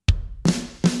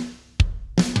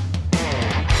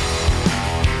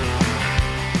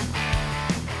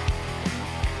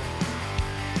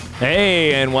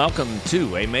Hey, and welcome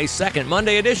to a May 2nd,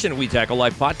 Monday edition of We Tackle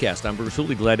Life podcast. I'm Bruce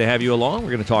Hooley. Glad to have you along.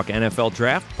 We're going to talk NFL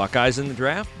draft, Buckeyes in the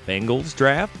draft, Bengals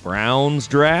draft, Browns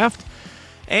draft,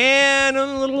 and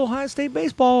a little Ohio State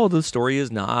baseball. The story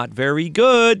is not very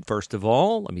good. First of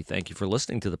all, let me thank you for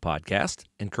listening to the podcast.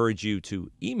 Encourage you to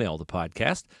email the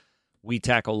podcast,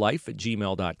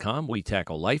 WeTackleLife@gmail.com,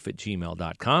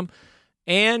 WeTackleLife@gmail.com.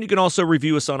 And you can also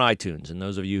review us on iTunes. And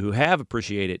those of you who have,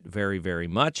 appreciate it very, very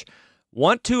much.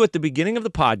 Want to, at the beginning of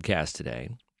the podcast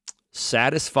today,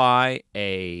 satisfy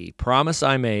a promise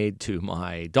I made to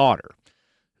my daughter,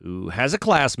 who has a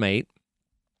classmate,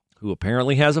 who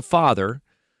apparently has a father,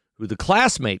 who the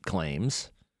classmate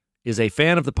claims is a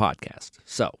fan of the podcast.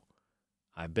 So,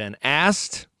 I've been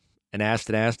asked to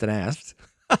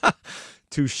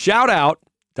shout out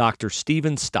Dr.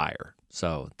 Steven Steyer.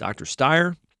 So, Dr.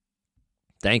 Steyer,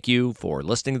 thank you for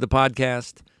listening to the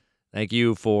podcast. Thank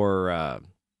you for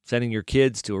sending your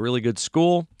kids to a really good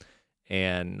school,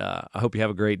 and I hope you have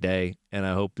a great day, and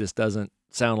I hope this doesn't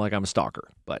sound like I'm a stalker,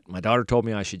 but my daughter told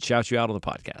me I should shout you out on the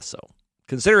podcast, so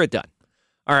consider it done.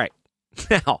 All right.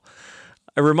 Now,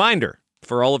 a reminder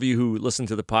for all of you who listen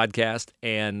to the podcast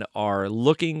and are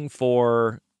looking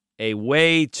for a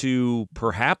way to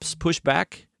perhaps push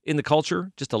back in the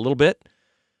culture just a little bit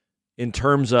in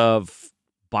terms of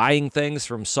buying things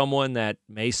from someone that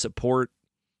may support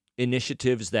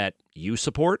initiatives that you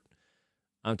support.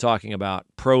 I'm talking about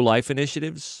pro-life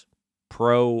initiatives,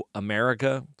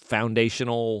 pro-America,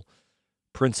 foundational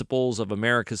principles of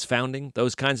America's founding,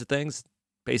 those kinds of things.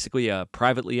 Basically a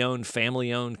privately owned,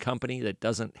 family-owned company that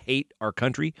doesn't hate our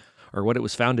country or what it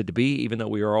was founded to be, even though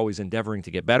we are always endeavoring to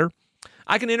get better.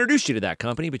 I can introduce you to that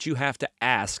company, but you have to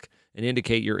ask and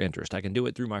indicate your interest. I can do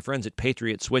it through my friends at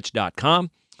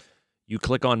PatriotSwitch.com. You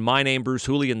click on my name, Bruce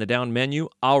Hooley, in the down menu.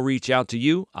 I'll reach out to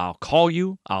you. I'll call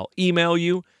you. I'll email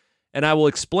you. And I will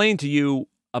explain to you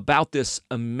about this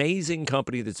amazing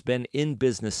company that's been in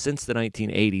business since the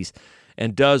 1980s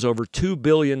and does over $2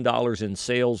 billion in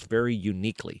sales very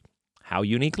uniquely. How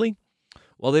uniquely?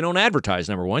 Well, they don't advertise,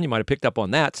 number one. You might have picked up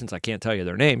on that since I can't tell you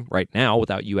their name right now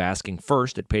without you asking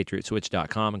first at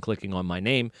PatriotSwitch.com and clicking on my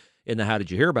name in the How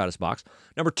Did You Hear About Us box.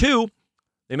 Number two,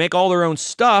 they make all their own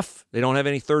stuff. They don't have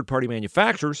any third-party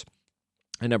manufacturers.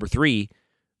 And number three,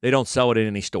 they don't sell it in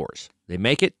any stores. They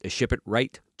make it, they ship it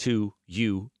right to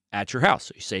you at your house.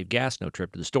 So you save gas, no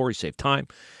trip to the store, you save time.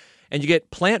 And you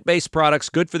get plant-based products,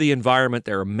 good for the environment.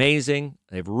 They're amazing.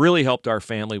 They've really helped our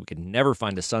family. We could never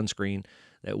find a sunscreen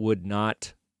that would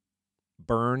not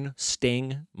burn,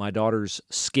 sting my daughter's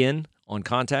skin on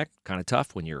contact. Kind of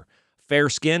tough when you're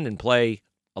fair-skinned and play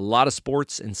a lot of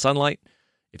sports in sunlight.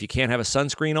 If you can't have a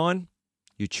sunscreen on,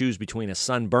 you choose between a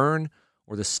sunburn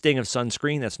or the sting of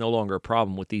sunscreen. That's no longer a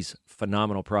problem with these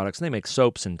phenomenal products. And they make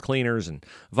soaps and cleaners and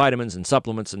vitamins and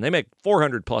supplements, and they make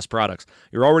 400-plus products.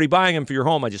 You're already buying them for your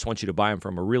home. I just want you to buy them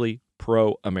from a really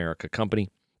pro-America company.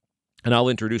 And I'll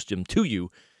introduce them to you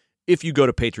if you go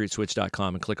to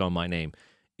PatriotSwitch.com and click on my name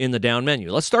in the down menu.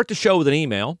 Let's start the show with an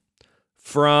email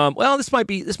from, well, this might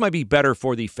be better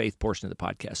for the faith portion of the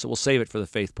podcast. So we'll save it for the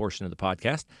faith portion of the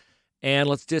podcast. And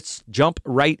let's just jump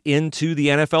right into the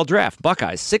NFL draft.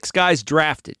 Buckeyes, six guys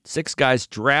drafted.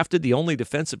 The only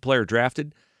defensive player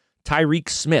drafted, Tyreek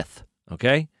Smith.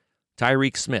 Okay?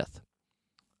 Tyreek Smith.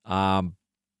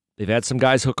 They've had some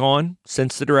guys hook on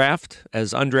since the draft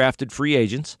as undrafted free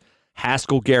agents.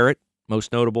 Haskell Garrett,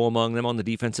 most notable among them on the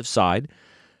defensive side.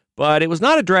 But it was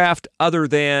not a draft other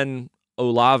than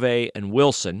Olave and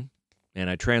Wilson. And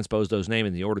I transposed those names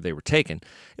in the order they were taken.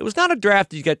 It was not a draft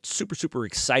that you got super, super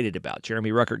excited about.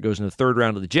 Jeremy Ruckert goes in the third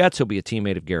round of the Jets. He'll be a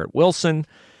teammate of Garrett Wilson.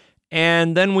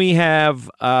 And then we have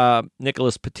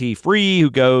Nicholas Petit-Free, who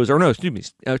goes,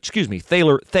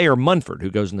 Thayer Munford,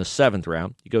 who goes in the seventh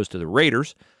round. He goes to the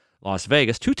Raiders, Las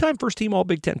Vegas. Two-time first-team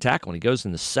All-Big Ten tackle, and he goes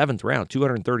in the seventh round,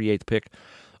 238th pick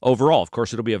overall. Of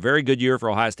course, it'll be a very good year for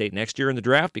Ohio State next year in the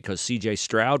draft because C.J.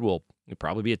 Stroud will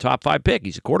probably be a top-5 pick.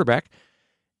 He's a quarterback.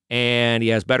 And he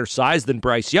has better size than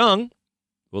Bryce Young.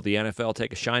 Will the NFL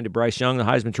take a shine to Bryce Young, the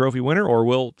Heisman Trophy winner, or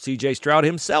will C.J. Stroud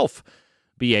himself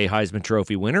be a Heisman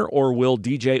Trophy winner, or will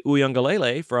DJ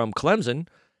Uiagalelei from Clemson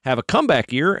have a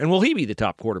comeback year, and will he be the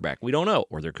top quarterback? We don't know.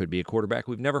 Or there could be a quarterback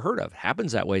we've never heard of.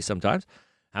 Happens that way sometimes.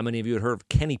 How many of you had heard of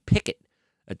Kenny Pickett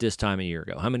at this time a year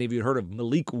ago? How many of you had heard of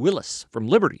Malik Willis from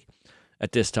Liberty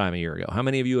at this time a year ago? How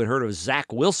many of you had heard of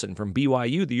Zach Wilson from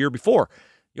BYU the year before?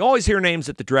 You always hear names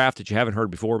at the draft that you haven't heard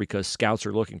before because scouts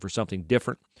are looking for something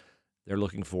different. They're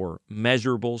looking for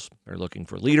measurables. They're looking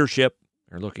for leadership.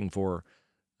 They're looking for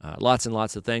lots and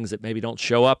lots of things that maybe don't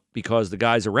show up because the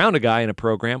guys around a guy in a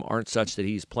program aren't such that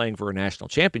he's playing for a national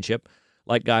championship.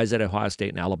 like guys at Ohio State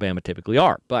and Alabama typically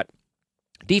are. But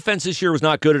defense this year was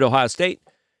not good at Ohio State,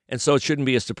 and so it shouldn't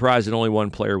be a surprise that only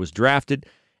one player was drafted.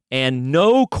 And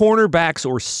no cornerbacks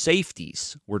or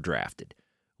safeties were drafted,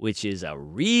 which is a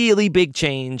really big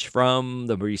change from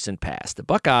the recent past. The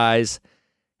Buckeyes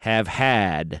have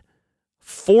had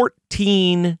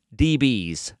 14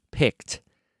 DBs picked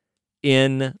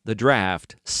in the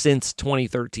draft since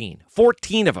 2013.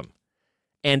 14 of them.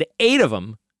 And 8 of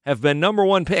them have been number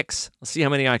 1 picks. Let's see how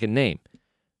many I can name.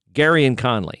 Garyon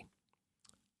Conley,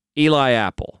 Eli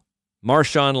Apple,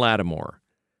 Marshawn Lattimore,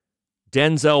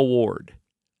 Denzel Ward,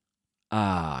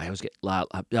 Malik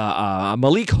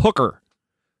Hooker.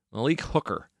 Malik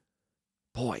Hooker.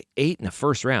 Boy, 8 in the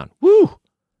first round. Woo!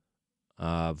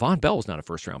 Von Bell was not a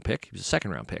first-round pick. He was a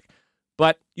second-round pick.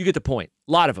 But you get the point.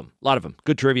 A lot of them.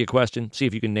 Good trivia question. See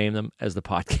if you can name them as the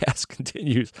podcast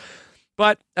continues.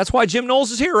 But that's why Jim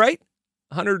Knowles is here, right?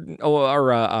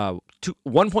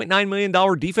 $1.9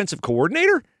 million defensive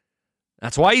coordinator?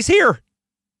 That's why he's here.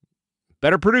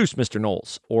 Better produce, Mr.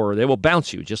 Knowles, or they will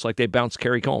bounce you, just like they bounced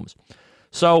Kerry Combs.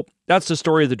 So that's the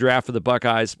story of the draft for the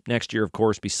Buckeyes. Next year, of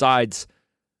course, besides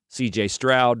C.J.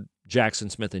 Stroud, Jackson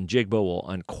Smith and Jigba will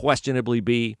unquestionably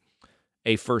be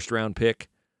a first-round pick.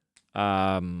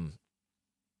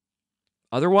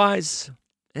 Otherwise,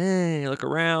 look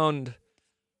around.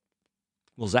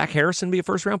 Will Zach Harrison be a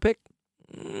first-round pick?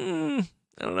 I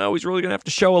don't know. He's really going to have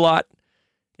to show a lot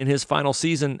in his final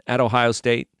season at Ohio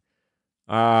State.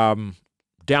 Down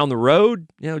the road,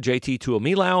 JT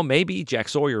Tuamilao, maybe. Jack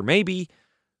Sawyer, maybe.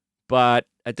 But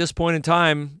at this point in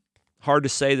time, hard to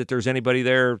say that there's anybody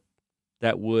there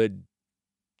that would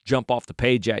jump off the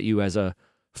page at you as a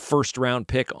first-round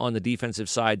pick on the defensive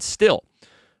side still.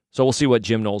 So we'll see what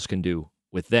Jim Knowles can do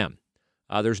with them.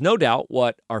 There's no doubt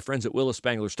what our friends at Willis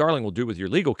Spangler Starling will do with your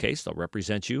legal case. They'll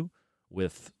represent you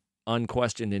with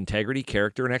unquestioned integrity,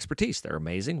 character, and expertise. They're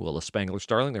amazing. Willis Spangler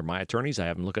Starling, they're my attorneys. I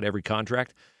have them look at every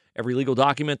contract, every legal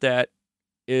document that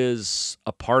is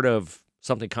a part of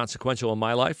something consequential in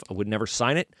my life. I would never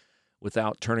sign it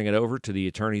without turning it over to the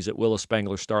attorneys at Willis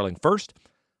Spangler Starling first.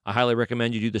 I highly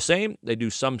recommend you do the same. They do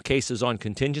some cases on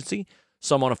contingency,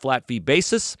 some on a flat fee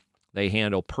basis. They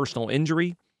handle personal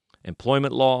injury,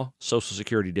 employment law, Social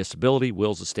Security disability,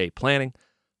 wills, estate planning,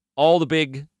 all the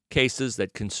big cases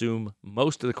that consume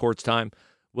most of the court's time.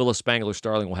 Willis Spangler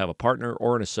Starling will have a partner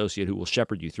or an associate who will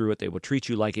shepherd you through it. They will treat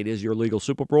you like it is your legal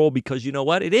Super Bowl because you know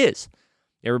what? It is.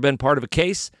 You ever been part of a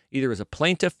case, either as a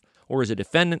plaintiff or as a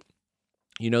defendant?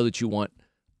 You know that you want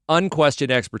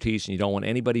unquestioned expertise and you don't want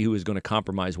anybody who is going to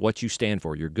compromise what you stand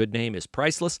for. Your good name is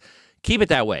priceless. Keep it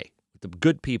that way with the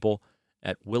good people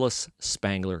at Willis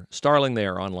Spangler Starling. They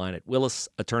are online at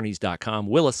willisattorneys.com,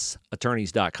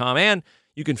 willisattorneys.com, and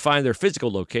you can find their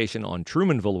physical location on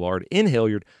Truman Boulevard in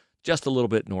Hilliard, just a little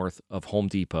bit north of Home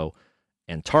Depot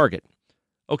and Target.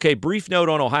 Okay, brief note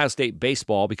on Ohio State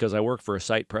baseball, because I work for a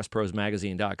site,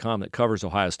 PressProsMagazine.com, that covers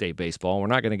Ohio State baseball. We're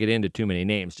not going to get into too many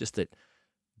names, just that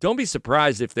don't be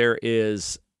surprised if there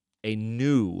is a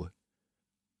new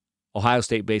Ohio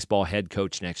State baseball head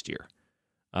coach next year.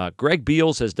 Greg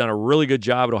Beals has done a really good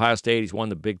job at Ohio State. He's won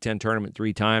the Big Ten tournament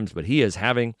 3 times, but he is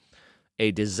having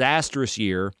a disastrous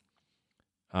year.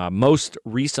 Most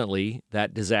recently,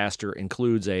 that disaster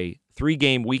includes a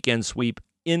 3-game weekend sweep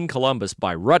in Columbus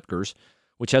by Rutgers,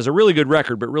 which has a really good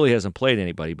record but really hasn't played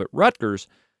anybody. But Rutgers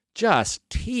just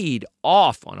teed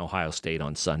off on Ohio State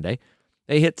on Sunday.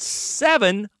 They hit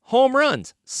 7 home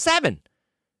runs. 7.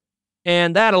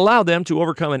 And that allowed them to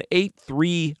overcome an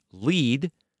 8-3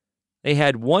 lead. They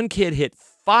had one kid hit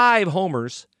 5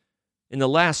 homers in the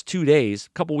last 2 days. A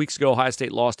couple weeks ago, Ohio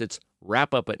State lost its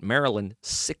wrap-up at Maryland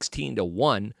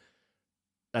 16-1.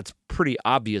 That's pretty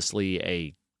obviously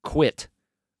a quit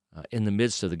in the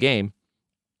midst of the game.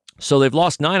 So they've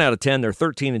lost 9 out of 10. They're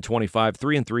 13-25,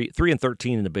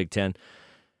 3-13 in the Big Ten.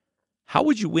 How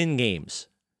would you win games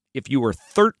if you were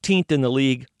 13th in the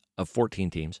league of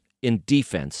 14 teams in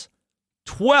defense,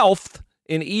 12th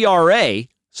in ERA?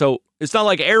 So it's not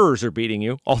like errors are beating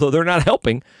you, although they're not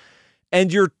helping,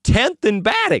 and you're 10th in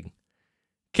batting.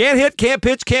 Can't hit, can't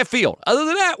pitch, can't field. Other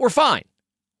than that, we're fine.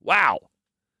 Wow.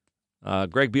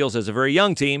 Greg Beals has a very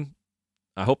young team.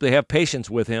 I hope they have patience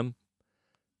with him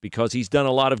because he's done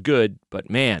a lot of good. But,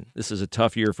 man, this is a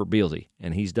tough year for Bealsy,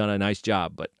 and he's done a nice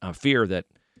job. But I fear that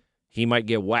he might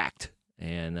get whacked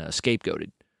and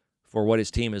scapegoated for what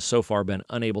his team has so far been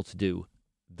unable to do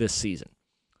this season.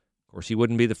 Of course, he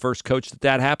wouldn't be the first coach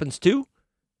that happens to.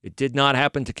 It did not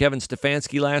happen to Kevin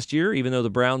Stefanski last year, even though the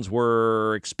Browns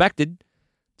were expected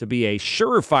to be a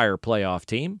surefire playoff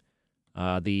team.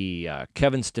 The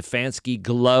Kevin Stefanski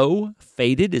glow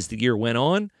faded as the year went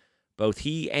on, Both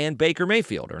he and Baker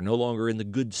Mayfield are no longer in the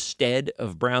good stead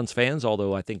of Browns fans,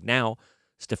 although I think now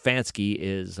Stefanski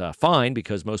is fine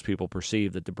because most people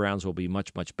perceive that the Browns will be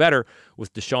much, much better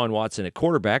with Deshaun Watson at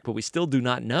quarterback, but we still do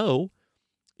not know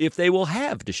if they will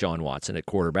have Deshaun Watson at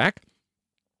quarterback.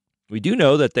 We do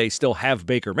know that they still have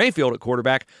Baker Mayfield at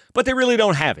quarterback, but they really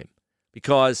don't have him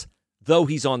because though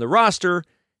he's on the roster,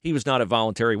 he was not at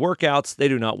voluntary workouts. They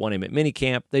do not want him at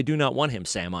minicamp. They do not want him,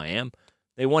 Sam I Am.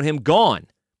 They want him gone,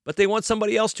 but they want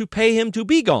somebody else to pay him to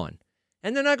be gone.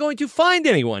 And they're not going to find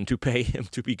anyone to pay him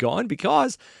to be gone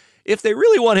because if they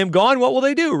really want him gone, what will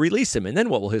they do? Release him. And then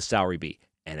what will his salary be?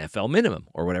 NFL minimum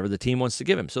or whatever the team wants to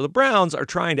give him. So the Browns are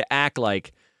trying to act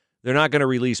like they're not going to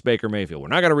release Baker Mayfield. We're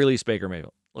not going to release Baker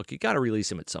Mayfield. Look, you got to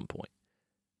release him at some point.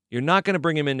 You're not going to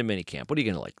bring him into minicamp. What are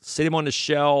you going to sit him on the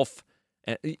shelf?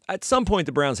 And at some point,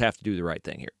 the Browns have to do the right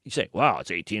thing here. You say, wow, it's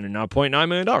 $18.9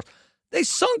 million. They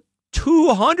sunk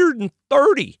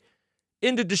 $230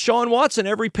 into Deshaun Watson,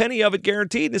 every penny of it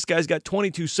guaranteed. This guy's got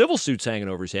 22 civil suits hanging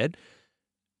over his head.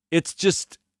 It's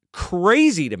just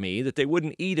crazy to me that they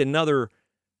wouldn't eat another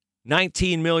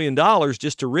 $19 million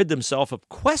just to rid themselves of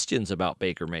questions about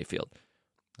Baker Mayfield.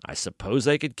 I suppose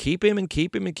they could keep him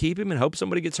and hope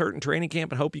somebody gets hurt in training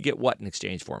camp and hope you get what in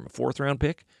exchange for him? A 4th-round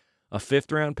pick? A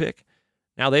 5th-round pick?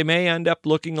 Now, they may end up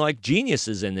looking like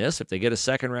geniuses in this if they get a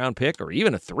 2nd-round pick or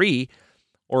even a 3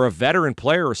 or a veteran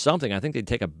player or something. I think they'd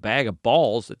take a bag of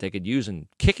balls that they could use in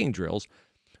kicking drills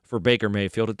for Baker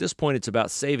Mayfield. At this point, it's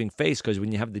about saving face because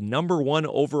when you have the number 1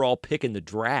 overall pick in the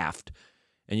draft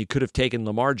and you could have taken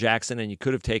Lamar Jackson and you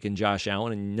could have taken Josh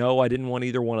Allen, and no, I didn't want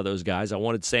either one of those guys. I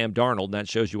wanted Sam Darnold, and that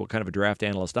shows you what kind of a draft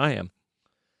analyst I am.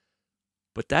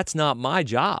 But that's not my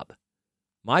job.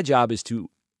 My job is to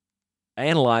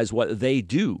analyze what they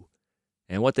do.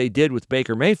 And what they did with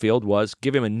Baker Mayfield was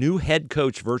give him a new head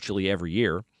coach virtually every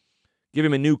year, give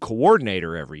him a new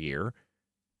coordinator every year,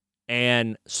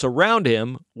 and surround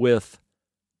him with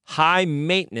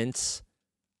high-maintenance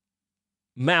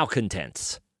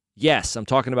malcontents. Yes, I'm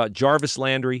talking about Jarvis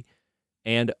Landry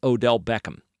and Odell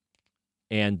Beckham.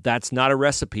 And that's not a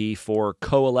recipe for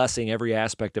coalescing every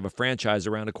aspect of a franchise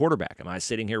around a quarterback. Am I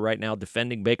sitting here right now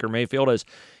defending Baker Mayfield as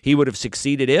he would have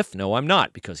succeeded if? No, I'm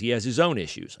not, because he has his own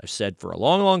issues. I've said for a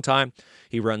long, long time,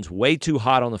 he runs way too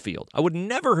hot on the field. I would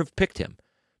never have picked him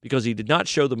because he did not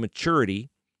show the maturity,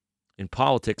 in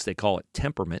politics they call it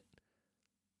temperament,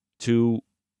 to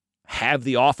have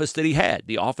the office that he had,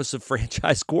 the office of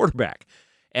franchise quarterback.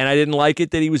 And I didn't like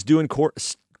it that he was doing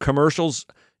commercials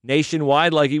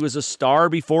nationwide like he was a star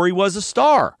before he was a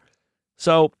star.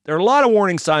 So there are a lot of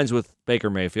warning signs with Baker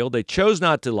Mayfield. They chose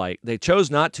not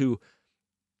to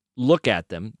look at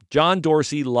them. John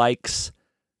Dorsey likes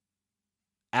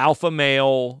alpha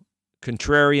male,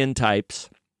 contrarian types,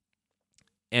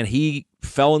 and he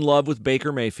fell in love with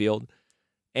Baker Mayfield.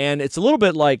 And it's a little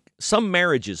bit like some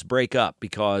marriages break up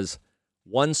because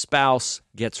one spouse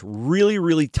gets really,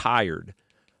 really tired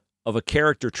of a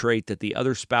character trait that the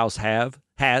other spouse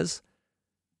has,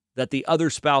 that the other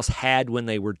spouse had when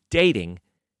they were dating,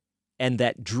 and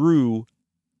that drew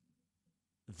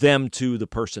them to the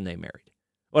person they married.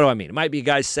 What do I mean? It might be a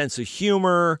guy's sense of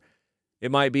humor. It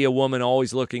might be a woman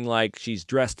always looking like she's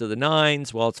dressed to the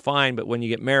nines. Well, it's fine, but when you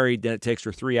get married, then it takes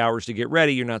her 3 hours to get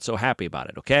ready. You're not so happy about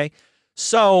it, okay?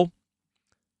 So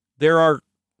there are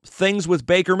things with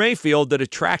Baker Mayfield that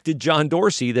attracted John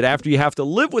Dorsey that after you have to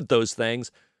live with those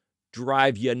things,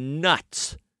 drive you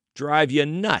nuts.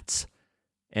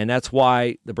 And that's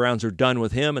why the Browns are done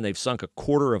with him, and they've sunk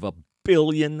 $250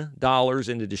 million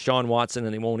into Deshaun Watson,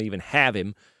 and they won't even have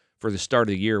him for the start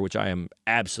of the year, which I am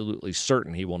absolutely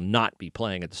certain he will not be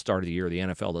playing at the start of the year. The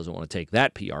NFL doesn't want to take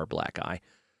that PR black eye.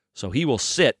 So he will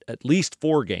sit at least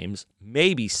 4 games,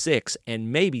 maybe 6,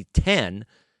 and maybe 10.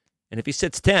 And if he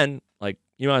sits 10,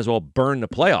 you might as well burn the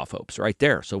playoff hopes right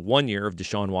there. So 1 year of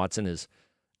Deshaun Watson is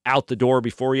out the door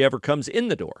before he ever comes in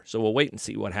the door. So we'll wait and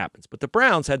see what happens. But the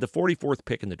Browns had the 44th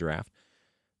pick in the draft.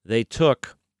 They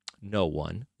took no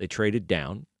one. They traded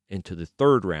down into the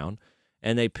 3rd round,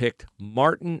 and they picked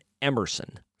Martin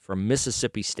Emerson from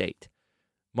Mississippi State.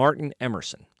 Martin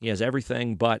Emerson. He has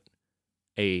everything but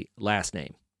a last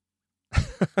name.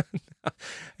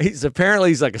 He's like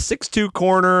a 6'2"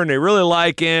 corner, and they really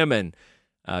like him, and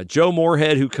Joe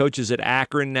Moorhead, who coaches at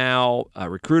Akron now,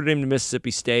 recruited him to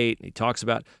Mississippi State. And he talks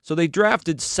about, so they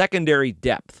drafted secondary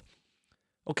depth.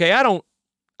 Okay, I don't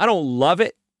love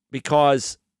it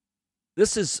because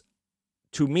this is,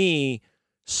 to me,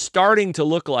 starting to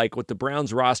look like what the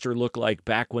Browns roster looked like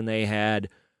back when they had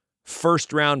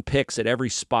 1st-round picks at every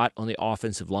spot on the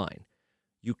offensive line.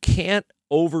 You can't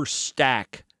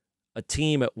overstack a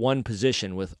team at one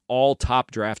position with all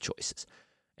top draft choices.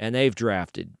 and they've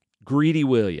drafted Greedy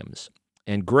Williams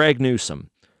and Greg Newsome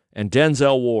and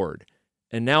Denzel Ward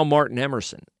and now Martin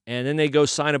Emerson. And then they go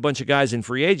sign a bunch of guys in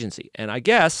free agency. And I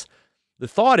guess the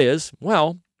thought is,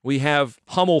 well, we have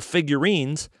Hummel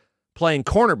figurines playing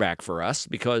cornerback for us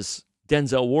because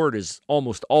Denzel Ward is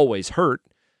almost always hurt.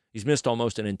 He's missed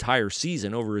almost an entire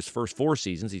season over his first 4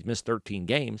 seasons. He's missed 13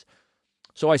 games.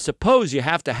 So I suppose you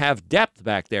have to have depth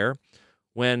back there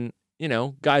when,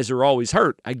 guys are always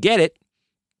hurt. I get it.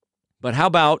 But how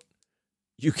about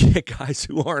you get guys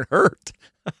who aren't hurt?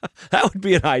 That would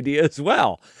be an idea as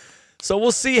well. So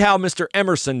we'll see how Mr.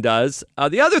 Emerson does.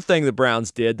 The other thing the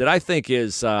Browns did that I think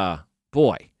is,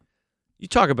 boy, you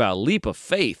talk about a leap of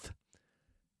faith.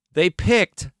 They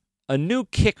picked a new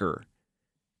kicker,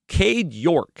 Cade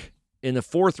York, in the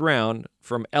 4th round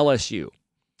from LSU.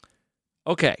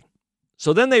 Okay,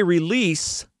 so then they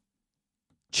release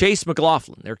Chase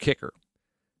McLaughlin, their kicker.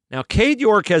 Now, Cade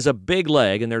York has a big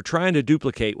leg, and they're trying to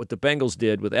duplicate what the Bengals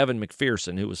did with Evan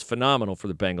McPherson, who was phenomenal for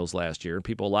the Bengals last year. And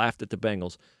people laughed at the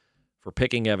Bengals for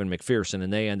picking Evan McPherson,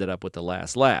 and they ended up with the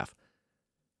last laugh.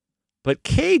 But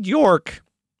Cade York,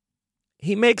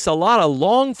 he makes a lot of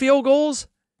long field goals,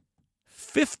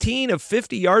 15 of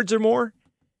 50 yards or more.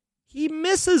 He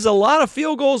misses a lot of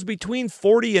field goals between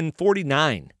 40 and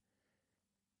 49.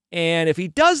 And if he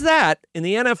does that in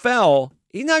the NFL,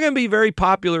 he's not going to be very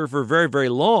popular for very, very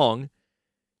long.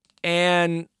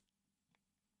 And,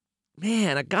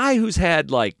 man, a guy who's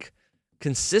had,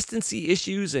 consistency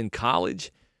issues in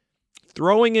college,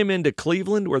 throwing him into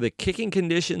Cleveland where the kicking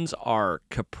conditions are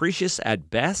capricious at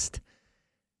best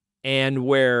and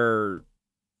where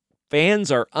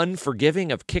fans are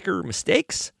unforgiving of kicker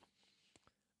mistakes,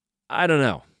 I don't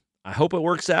know. I hope it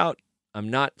works out. I'm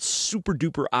not super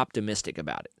duper optimistic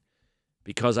about it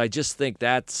because I just think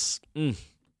that's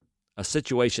a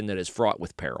situation that is fraught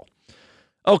with peril.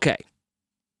 Okay.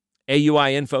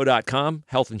 AUIinfo.com,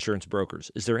 health insurance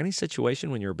brokers. Is there any situation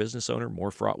when you're a business owner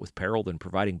more fraught with peril than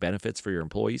providing benefits for your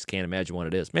employees? Can't imagine what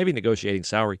it is. Maybe negotiating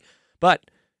salary. But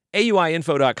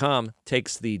AUIinfo.com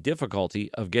takes the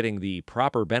difficulty of getting the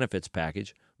proper benefits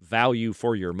package, value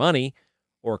for your money,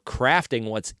 or crafting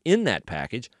what's in that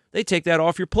package. They take that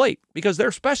off your plate because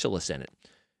they're specialists in it.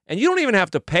 And you don't even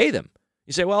have to pay them.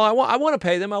 You say, well, I want to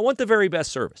pay them. I want the very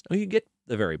best service. No, you get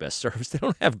the very best service. They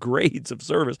don't have grades of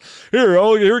service.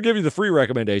 Here, give you the free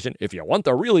recommendation. If you want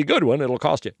the really good one, it'll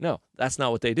cost you. No, that's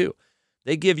not what they do.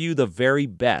 They give you the very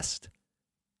best.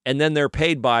 And then they're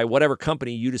paid by whatever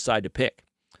company you decide to pick.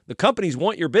 The companies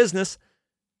want your business.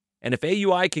 And if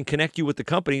AUI can connect you with the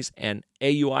companies and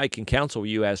AUI can counsel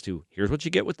you as to here's what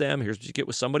you get with them, here's what you get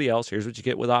with somebody else, here's what you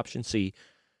get with option C,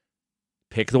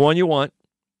 pick the one you want.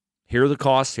 Here are the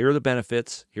costs, here are the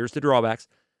benefits, here's the drawbacks.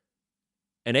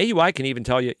 And AUI can even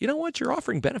tell you, you know what, you're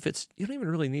offering benefits you don't even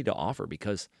really need to offer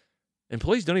because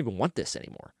employees don't even want this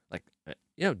anymore.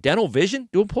 Dental vision,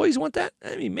 do employees want that?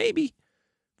 I mean, maybe.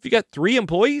 If you got 3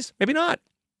 employees, maybe not.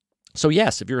 So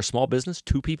yes, if you're a small business,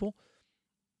 2 people,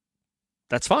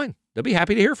 that's fine. They'll be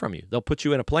happy to hear from you. They'll put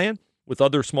you in a plan with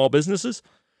other small businesses.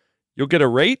 You'll get a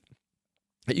rate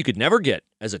that you could never get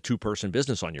as a 2-person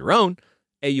business on your own.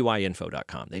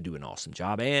 AUIinfo.com. They do an awesome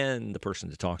job. And the person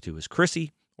to talk to is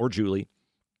Chrissy or Julie.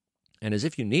 And as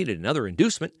if you needed another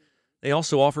inducement, they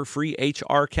also offer free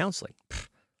HR counseling.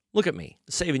 Look at me,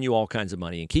 saving you all kinds of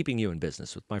money and keeping you in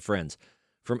business with my friends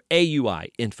from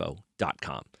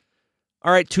AUIinfo.com.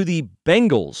 All right, to the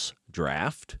Bengals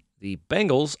draft. The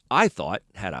Bengals, I thought,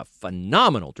 had a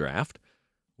phenomenal draft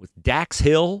with Dax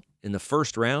Hill in the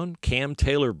 1st round, Cam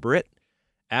Taylor-Britt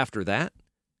after that.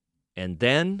 And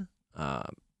then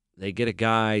they get a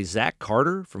guy, Zach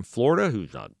Carter from Florida,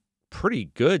 who's a pretty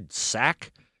good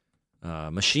sack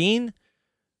machine.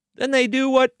 Then they do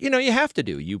what, you have to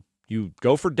do. You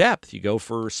go for depth. You go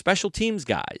for special teams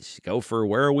guys. You go for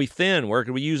where are we thin? Where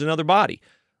can we use another body?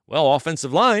 Well,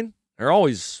 offensive line, they're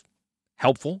always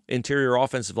helpful. Interior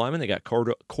offensive lineman. They got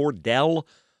Cordell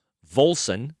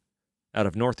Volson out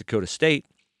of North Dakota State.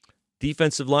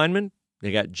 Defensive lineman,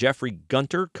 they got Jeffrey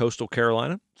Gunter, Coastal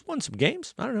Carolina. He's won some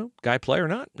games. I don't know. Guy play or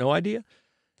not? No idea.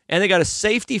 And they got a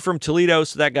safety from Toledo.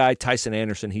 So that guy, Tyson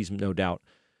Anderson, he's no doubt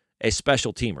a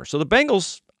special teamer. So the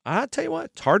Bengals, I'll tell you what,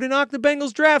 it's hard to knock the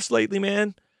Bengals drafts lately,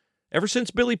 man. Ever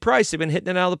since Billy Price, they've been hitting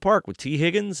it out of the park with T.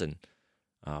 Higgins and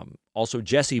also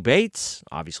Jesse Bates,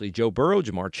 obviously Joe Burrow,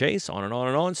 Jamar Chase, on and on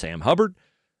and on, Sam Hubbard.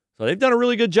 So they've done a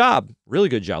really good job. Really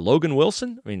good job. Logan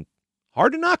Wilson. I mean,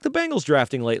 hard to knock the Bengals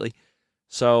drafting lately.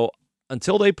 So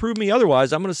until they prove me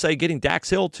otherwise, I'm going to say getting Dax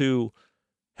Hill to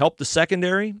help the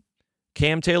secondary,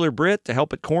 Cam Taylor-Britt to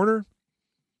help at corner.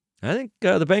 I think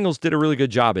the Bengals did a really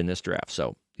good job in this draft.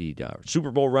 So the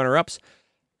Super Bowl runner-ups,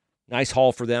 nice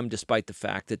haul for them, despite the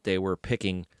fact that they were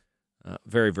picking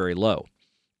very, very low.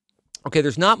 Okay,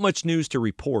 there's not much news to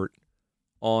report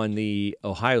on the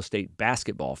Ohio State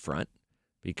basketball front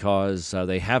because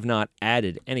they have not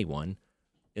added anyone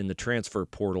in the transfer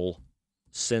portal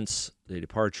since the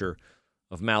departure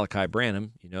of Malachi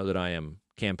Branham. You know that I am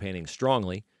campaigning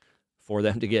strongly for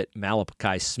them to get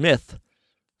Malachi Smith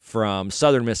from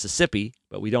Southern Mississippi,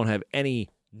 but we don't have any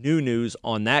new news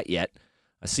on that yet.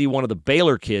 I see one of the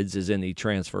Baylor kids is in the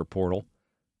transfer portal,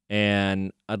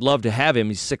 and I'd love to have him.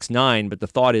 He's 6'9", but the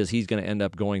thought is he's going to end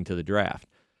up going to the draft.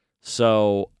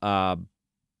 So it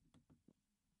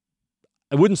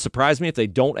wouldn't surprise me if they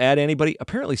don't add anybody.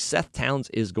 Apparently, Seth Towns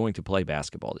is going to play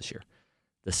basketball this year.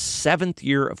 The 7th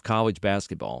year of college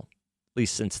basketball, at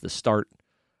least since the start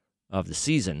of the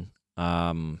season.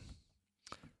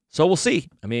 So we'll see.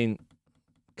 I mean,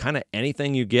 kind of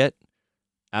anything you get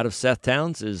out of Seth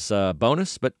Towns is a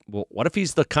bonus. But what if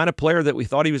he's the kind of player that we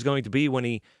thought he was going to be when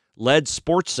he led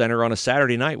SportsCenter on a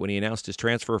Saturday night when he announced his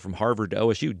transfer from Harvard to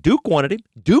OSU? Duke wanted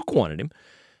him,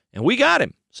 and we got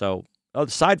him. So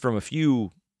aside from a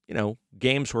few,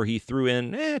 games where he threw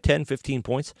in 10, 15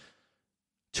 points,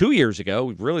 2 years ago,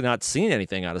 we've really not seen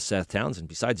anything out of Seth Towns. And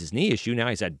besides his knee issue, now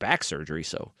he's had back surgery.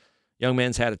 So young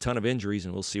man's had a ton of injuries,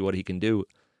 and we'll see what he can do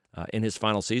in his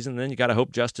final season. And then you got to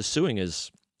hope Justice Suing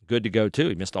is good to go too.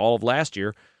 He missed all of last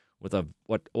year with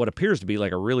what appears to be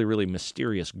like a really, really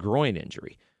mysterious groin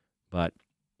injury. But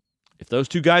if those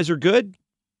two guys are good,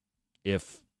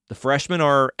 if the freshmen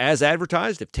are as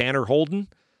advertised, if Tanner Holden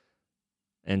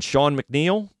and Sean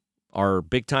McNeil are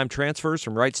big-time transfers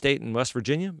from Wright State and West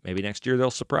Virginia, maybe next year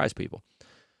they'll surprise people.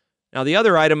 Now, the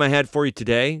other item I had for you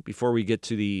today, before we get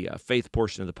to the faith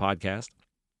portion of the podcast,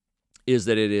 is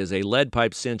that it is a lead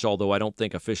pipe cinch, although I don't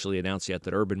think officially announced yet,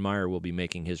 that Urban Meyer will be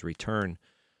making his return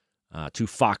to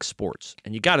Fox Sports.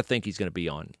 And you got to think he's going to be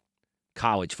on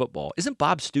college football. Isn't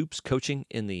Bob Stoops coaching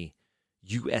in the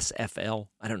USFL?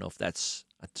 I don't know if it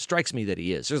strikes me that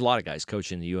he is. There's a lot of guys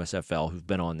coaching in the USFL who've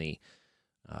been on the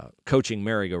coaching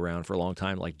merry-go-round for a long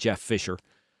time, like Jeff Fisher.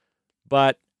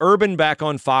 But Urban back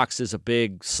on Fox is a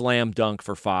big slam dunk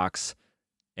for Fox,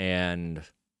 and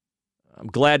I'm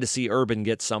glad to see Urban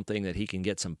get something that he can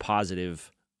get some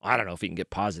positive, I don't know if he can get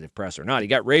positive press or not. He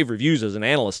got rave reviews as an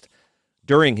analyst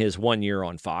during his 1 year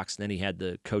on Fox, and then he had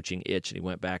the coaching itch, and he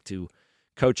went back to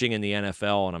coaching in the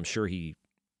NFL, and I'm sure he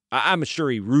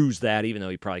rused that, even though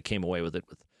he probably came away with it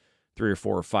with $3 or $4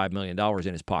 or $5 million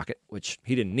in his pocket, which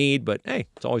he didn't need, but hey,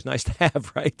 it's always nice to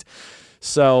have, right?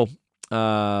 So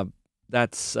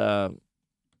that's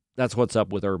what's up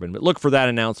with Urban. But look for that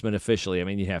announcement officially. I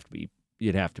mean,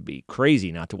 you'd have to be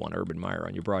crazy not to want Urban Meyer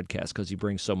on your broadcast because he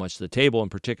brings so much to the table,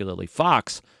 and particularly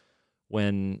Fox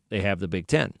when they have the Big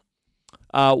Ten.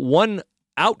 One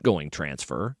outgoing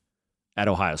transfer at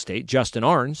Ohio State, Justin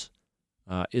Ahrens,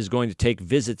 is going to take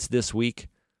visits this week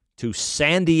to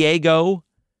San Diego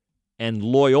and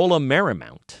Loyola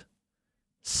Marymount.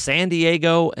 San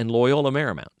Diego and Loyola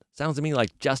Marymount. Sounds to me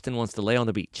like Justin wants to lay on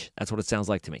the beach. That's what it sounds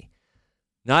like to me.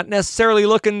 Not necessarily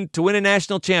looking to win a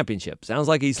national championship. Sounds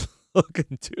like he's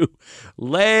looking to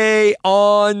lay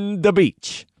on the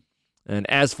beach. And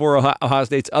as for Ohio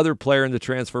State's other player in the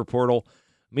transfer portal,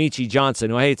 Meechie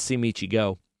Johnson, who I hate to see Meechie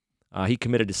go, he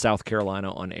committed to South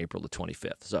Carolina on April the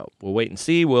 25th. So we'll wait and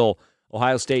see. Will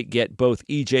Ohio State get both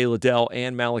E.J. Liddell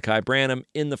and Malachi Branham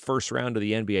in the first round of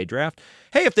the NBA draft?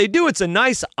 Hey, if they do, it's a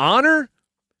nice honor.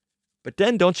 But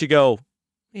then don't you go,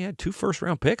 we had 2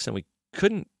 first-round picks and we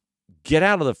couldn't get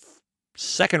out of the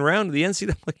second round of the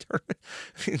NCAA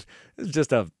tournament?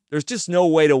 There's just no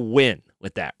way to win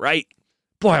with that, right?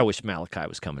 Boy, I wish Malachi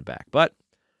was coming back. But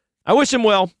I wish him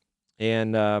well,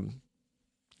 and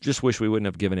just wish we wouldn't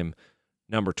have given him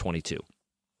number 22.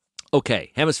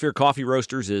 Okay, Hemisphere Coffee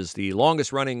Roasters is the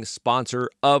longest-running sponsor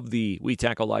of the We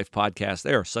Tackle Life podcast.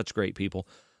 They are such great people.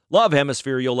 Love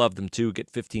Hemisphere. You'll love them, too.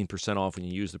 Get 15% off when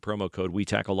you use the promo code We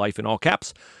Tackle Life in all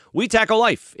caps. We Tackle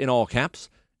Life in all caps.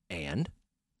 And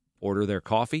order their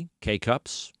coffee,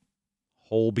 K-Cups,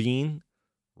 whole bean,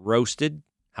 roasted,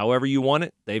 however you want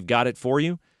it. They've got it for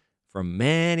you from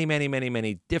many, many, many,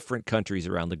 many different countries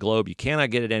around the globe. You cannot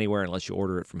get it anywhere unless you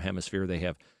order it from Hemisphere. They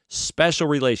have special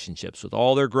relationships with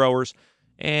all their growers,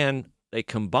 and they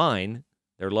combine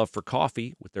their love for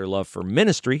coffee with their love for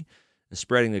ministry and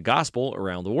spreading the gospel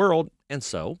around the world. And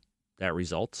so that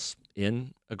results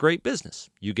in a great business.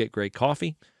 You get great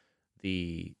coffee.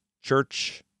 The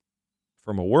church,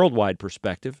 from a worldwide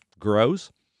perspective,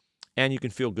 grows, and you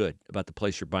can feel good about the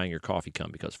place you're buying your coffee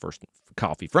from because first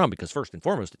and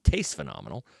foremost, it tastes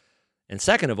phenomenal. And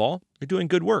second of all, you're doing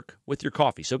good work with your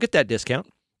coffee. So get that discount.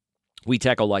 We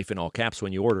Tackle Life in all caps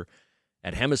when you order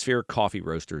at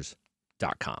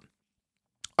hemispherecoffeeroasters.com.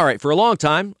 All right, for a long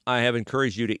time, I have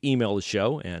encouraged you to email the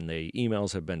show, and the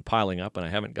emails have been piling up, and I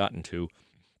haven't gotten to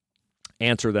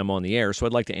answer them on the air, so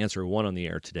I'd like to answer one on the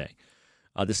air today.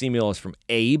 This email is from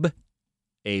Abe.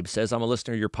 Abe says, I'm a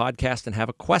listener to your podcast and have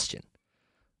a question.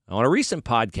 On a recent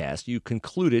podcast, you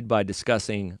concluded by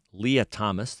discussing Lia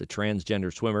Thomas, the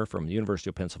transgender swimmer from the University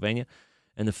of Pennsylvania,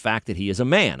 and the fact that he is a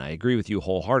man. I agree with you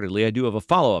wholeheartedly. I do have a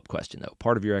follow-up question, though.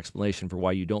 Part of your explanation for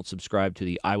why you don't subscribe to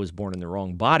the I was born in the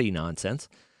wrong body nonsense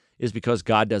is because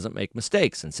God doesn't make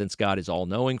mistakes. And since God is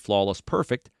all-knowing, flawless,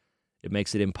 perfect, it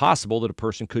makes it impossible that a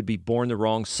person could be born the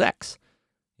wrong sex.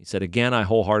 He said, again, I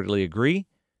wholeheartedly agree,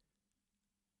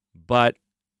 but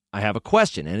I have a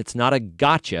question, and it's not a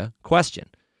gotcha question.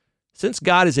 Since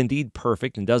God is indeed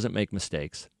perfect and doesn't make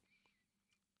mistakes,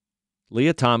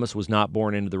 Lia Thomas was not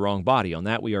born into the wrong body. On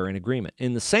that, we are in agreement.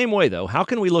 In the same way, though, how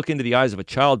can we look into the eyes of a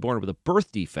child born with a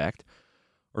birth defect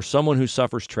or someone who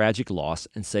suffers tragic loss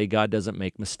and say God doesn't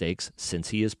make mistakes since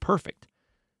he is perfect?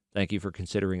 Thank you for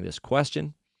considering this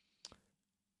question.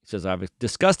 He says, I've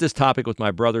discussed this topic with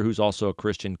my brother, who's also a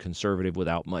Christian conservative,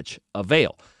 without much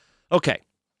avail. Okay,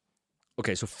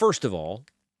 so first of all,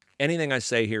 anything I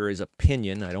say here is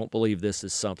opinion. I don't believe this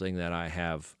is something that I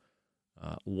have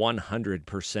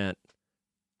 100%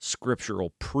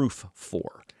 scriptural proof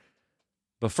for.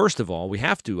 But first of all, we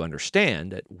have to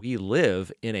understand that we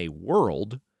live in a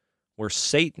world where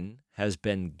Satan has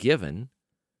been given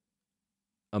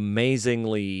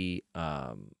amazingly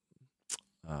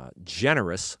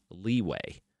generous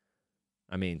leeway.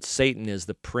 I mean, Satan is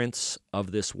the prince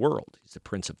of this world. He's the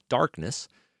prince of darkness.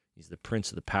 He's the prince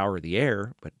of the power of the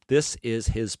air, but this is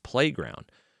his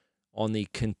playground. On the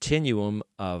continuum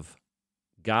of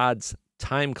God's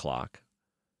time clock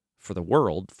for the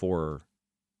world, for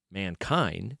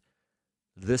mankind,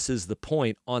 this is the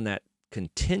point on that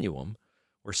continuum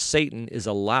where Satan is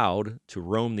allowed to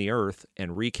roam the earth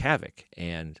and wreak havoc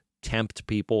and tempt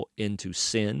people into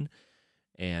sin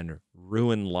and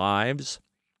ruin lives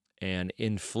and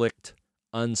inflict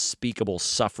unspeakable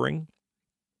suffering.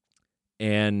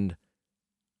 And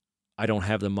I don't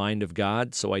have the mind of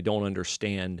God, so I don't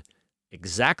understand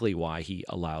exactly why he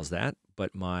allows that.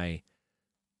 But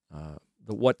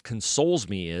what consoles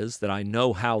me is that I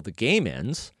know how the game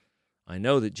ends. I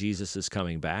know that Jesus is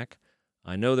coming back.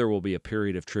 I know there will be a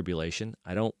period of tribulation.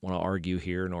 I don't want to argue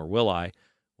here, nor will I,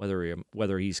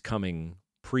 whether he's coming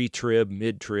pre-trib,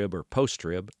 mid-trib, or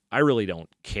post-trib. I really don't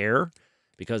care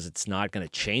because it's not going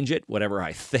to change it, whatever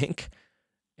I think.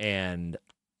 And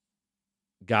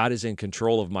God is in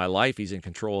control of my life. He's in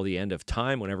control of the end of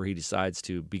time whenever he decides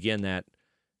to begin that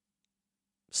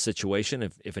situation.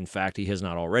 If in fact he has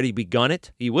not already begun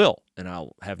it, he will. And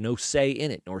I'll have no say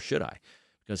in it, nor should I,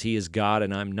 because he is God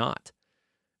and I'm not.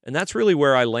 And that's really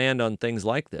where I land on things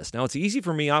like this. Now, it's easy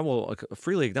for me, I will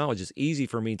freely acknowledge it's easy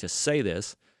for me to say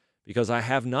this because I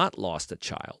have not lost a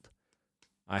child.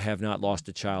 I have not lost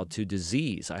a child to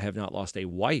disease. I have not lost a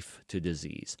wife to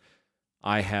disease.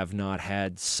 I have not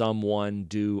had someone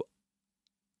do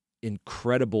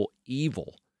incredible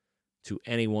evil to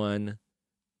anyone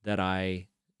that I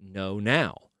know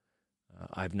now.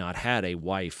 I've not had a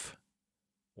wife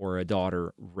or a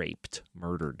daughter raped,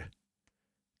 murdered,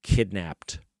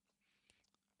 kidnapped.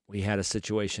 We had a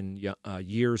situation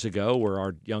years ago where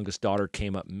our youngest daughter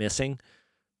came up missing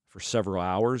for several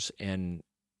hours, and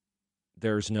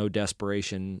there's no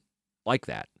desperation like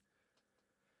that.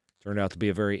 Turned out to be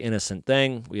a very innocent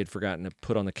thing. We had forgotten to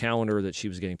put on the calendar that she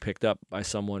was getting picked up by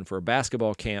someone for a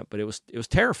basketball camp, but it was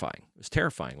terrifying. It was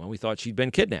terrifying when we thought she'd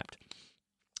been kidnapped.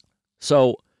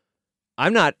 So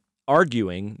I'm not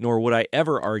arguing, nor would I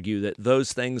ever argue, that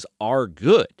those things are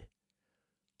good.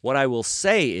 What I will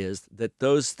say is that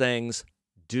those things,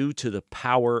 due to the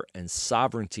power and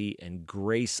sovereignty and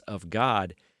grace of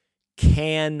God,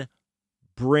 can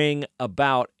bring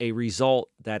about a result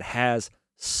that has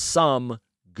some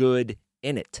good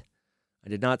in it. I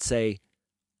did not say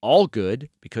all good,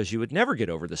 because you would never get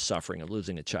over the suffering of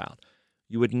losing a child.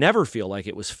 You would never feel like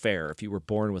it was fair if you were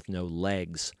born with no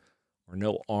legs or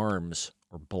no arms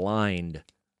or blind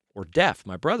or deaf.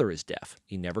 My brother is deaf.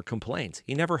 He never complains.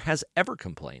 He never has ever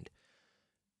complained.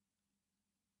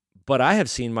 But I have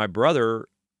seen my brother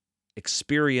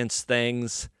experience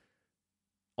things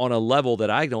on a level that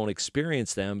I don't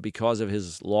experience them because of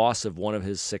his loss of one of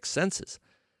his six senses.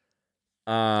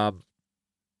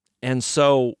 And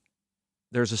so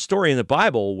there's a story in the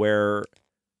Bible where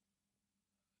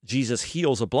Jesus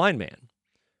heals a blind man,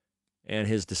 and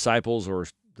his disciples or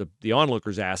the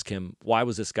onlookers ask him, why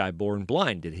was this guy born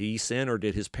blind? Did he sin or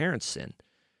did his parents sin?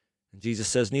 And Jesus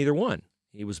says, neither one.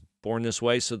 He was born this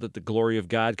way so that the glory of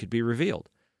God could be revealed.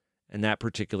 And that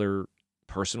particular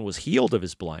person was healed of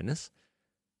his blindness,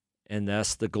 and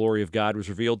thus the glory of God was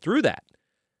revealed through that.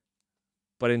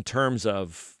 But in terms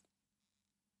of,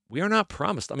 we are not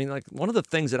promised. I mean, like, one of the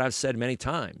things that I've said many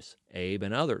times, Abe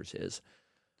and others, is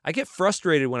I get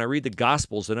frustrated when I read the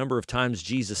Gospels the number of times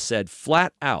Jesus said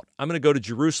flat out, I'm going to go to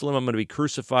Jerusalem, I'm going to be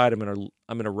crucified, I'm going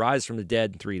to rise from the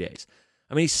dead in 3 days.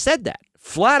 I mean, he said that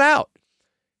flat out.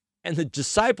 And the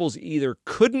disciples either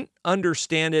couldn't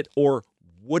understand it or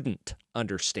wouldn't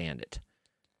understand it.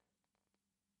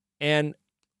 And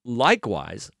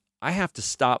likewise, I have to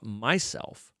stop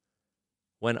myself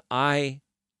when I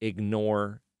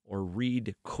ignore or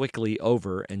read quickly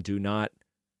over and do not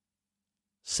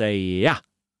say, yeah,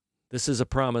 this is a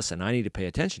promise and I need to pay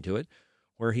attention to it,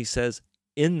 where he says,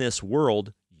 in this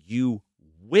world, you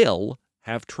will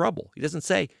have trouble. He doesn't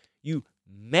say you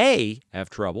may have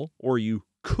trouble or you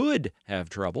could have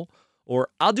trouble, or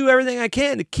I'll do everything I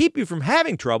can to keep you from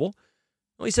having trouble.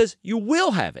 Well, he says you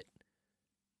will have it.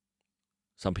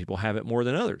 Some people have it more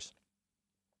than others.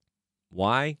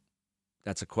 Why?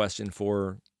 That's a question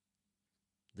for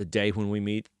the day when we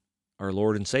meet our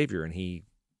Lord and Savior, and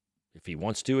if he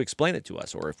wants to explain it to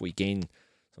us, or if we gain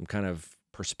some kind of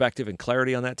perspective and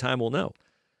clarity on that time, we'll know.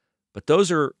 But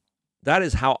that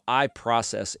is how I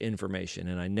process information,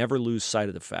 and I never lose sight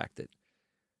of the fact that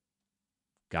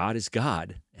God is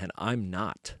God, and I'm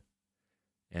not.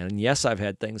 And yes, I've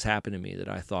had things happen to me that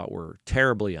I thought were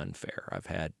terribly unfair. I've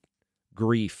had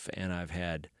grief, and I've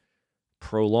had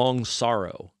prolonged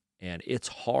sorrow, and it's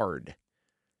hard.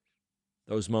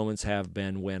 Those moments have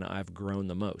been when I've grown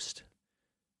the most.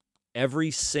 Every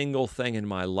single thing in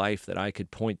my life that I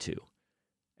could point to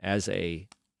as a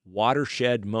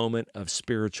watershed moment of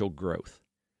spiritual growth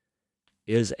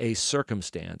is a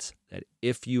circumstance that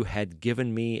if you had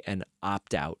given me an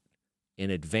opt-out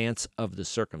in advance of the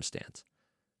circumstance,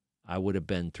 I would have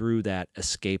been through that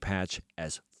escape hatch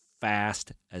as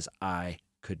fast as I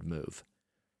could move.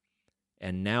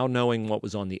 And now knowing what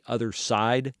was on the other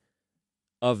side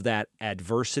of that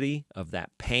adversity, of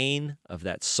that pain, of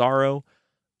that sorrow,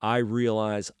 I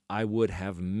realize I would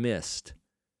have missed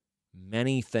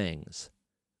many things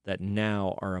that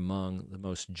now are among the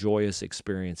most joyous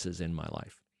experiences in my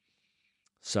life.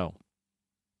 So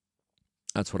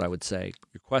that's what I would say.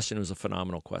 Your question was a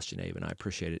phenomenal question, Abe, and I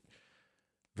appreciate it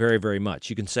very, very much.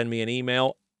 You can send me an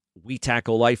email,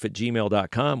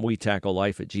 wetackleife@gmail.com,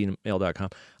 wetackleife@gmail.com.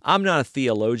 I'm not a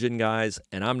theologian, guys,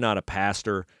 and I'm not a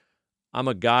pastor. I'm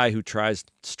a guy who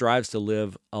strives to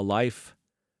live a life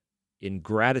in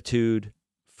gratitude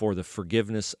for the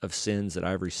forgiveness of sins that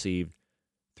I've received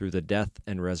through the death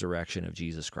and resurrection of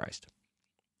Jesus Christ.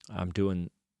 I'm doing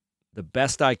the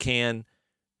best I can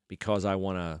because I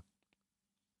want to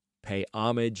pay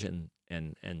homage and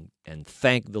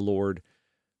thank the Lord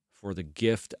for the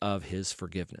gift of his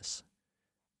forgiveness.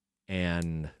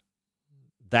 And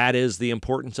that is the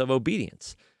importance of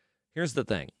obedience. Here's the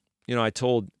thing.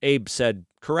 Abe said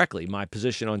correctly, my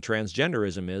position on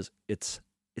transgenderism is it's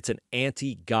an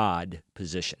anti-God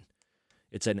position.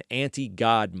 It's an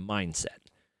anti-God mindset.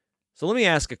 So let me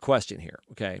ask a question here,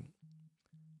 okay?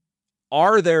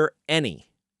 Are there any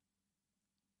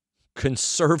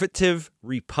conservative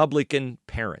Republican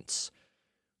parents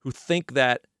who think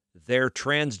that their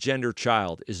transgender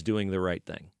child is doing the right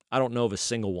thing? I don't know of a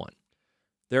single one.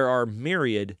 There are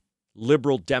myriad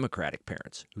liberal Democratic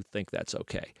parents who think that's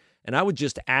okay. And I would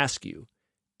just ask you,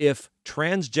 if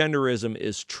transgenderism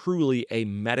is truly a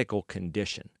medical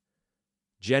condition,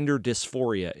 gender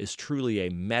dysphoria is truly a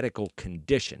medical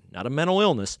condition, not a mental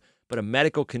illness, but a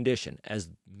medical condition, as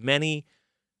many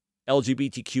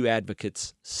LGBTQ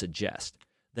advocates suggest,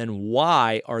 then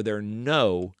why are there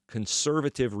no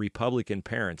conservative Republican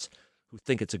parents who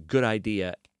think it's a good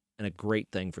idea and a great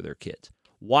thing for their kids?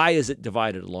 Why is it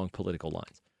divided along political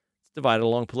lines? It's divided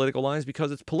along political lines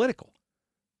because it's political,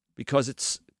 because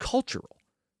it's cultural,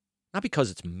 not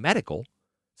because it's medical.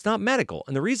 It's not medical.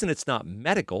 And the reason it's not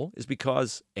medical is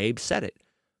because Abe said it.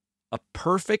 A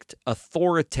perfect,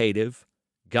 authoritative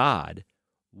God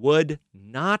would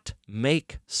not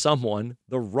make someone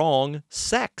the wrong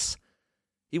sex.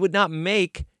 He would not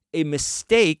make a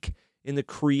mistake in the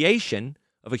creation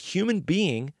of a human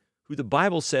being who the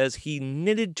Bible says he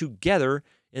knitted together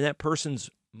in that person's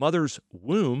mother's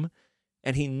womb,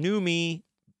 and he knew me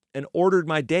and ordered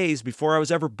my days before I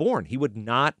was ever born. He would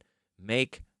not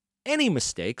make any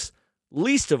mistakes,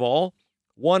 least of all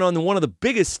one of the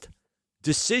biggest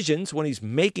decisions when he's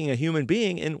making a human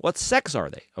being in what sex are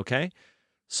they, okay?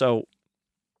 So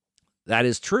that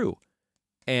is true.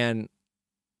 And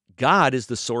God is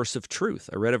the source of truth.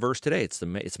 I read a verse today. It's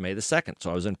May the 2nd,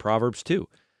 so I was in Proverbs 2.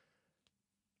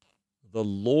 The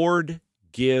Lord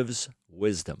gives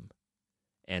wisdom,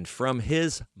 and from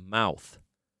his mouth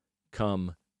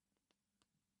come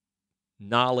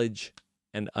knowledge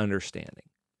and understanding.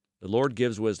 The Lord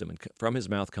gives wisdom, and from his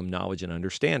mouth come knowledge and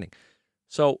understanding.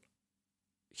 So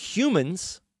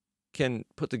humans can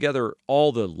put together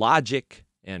all the logic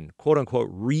and quote-unquote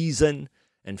reason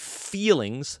and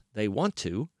feelings they want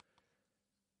to,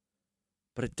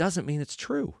 but it doesn't mean it's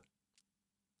true.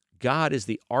 God is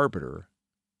the arbiter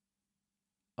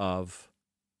of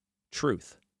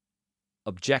truth,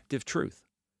 objective truth.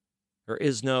 There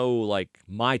is no, like,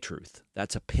 my truth.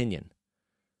 That's opinion.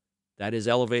 That is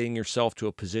elevating yourself to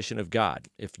a position of God.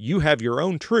 If you have your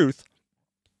own truth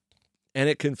and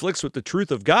it conflicts with the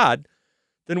truth of God,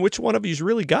 then which one of you is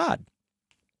really God?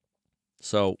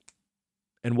 So,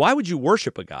 and why would you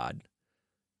worship a God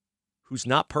who's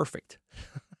not perfect,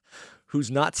 who's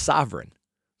not sovereign,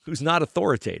 who's not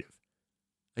authoritative?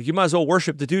 Like, you might as well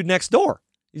worship the dude next door.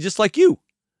 He's just like you,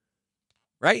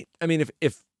 right? I mean,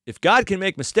 if God can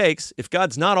make mistakes, if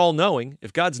God's not all-knowing,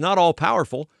 if God's not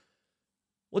all-powerful,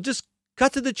 well, just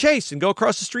cut to the chase and go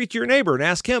across the street to your neighbor and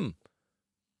ask him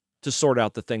to sort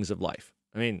out the things of life.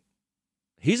 I mean,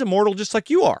 he's immortal just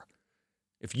like you are.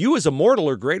 If you as a mortal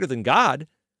are greater than God,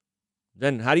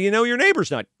 then how do you know your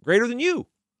neighbor's not greater than you?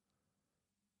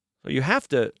 So you have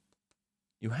to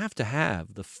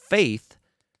have the faith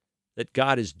that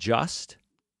God is just,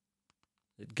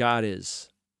 that God is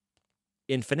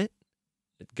infinite,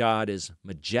 that God is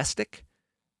majestic,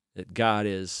 that God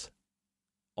is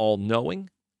all-knowing.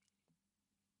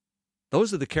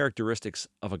 Those are the characteristics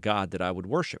of a God that I would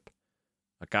worship.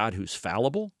 A God who's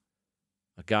fallible,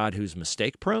 a God who's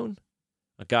mistake-prone,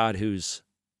 a God who's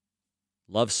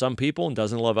loves some people and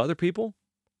doesn't love other people.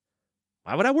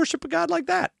 Why would I worship a God like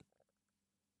that?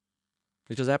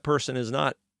 Because that person is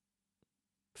not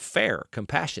fair,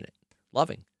 compassionate,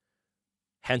 loving.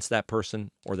 Hence, that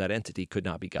person or that entity could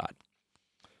not be God.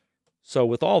 So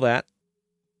with all that,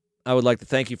 I would like to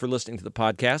thank you for listening to the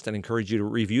podcast and encourage you to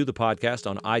review the podcast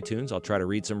on iTunes. I'll try to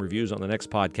read some reviews on the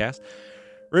next podcast.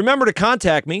 Remember to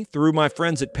contact me through my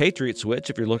friends at Patriot Switch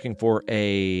if you're looking for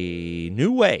a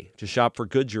new way to shop for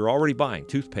goods you're already buying.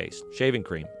 Toothpaste, shaving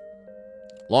cream,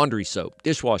 laundry soap,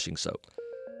 dishwashing soap,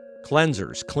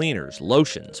 cleansers, cleaners,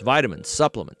 lotions, vitamins,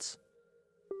 supplements.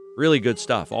 Really good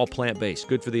stuff, all plant-based,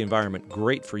 good for the environment,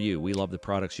 great for you. We love the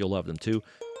products. You'll love them too.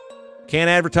 Can't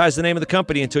advertise the name of the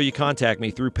company until you contact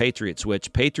me through Patriot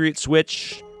Switch. Patriot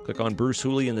Switch, click on Bruce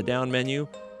Hooley in the down menu,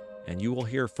 and you will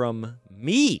hear from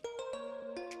me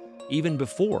even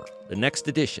before the next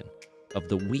edition of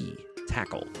the We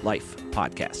Tackle Life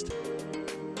podcast.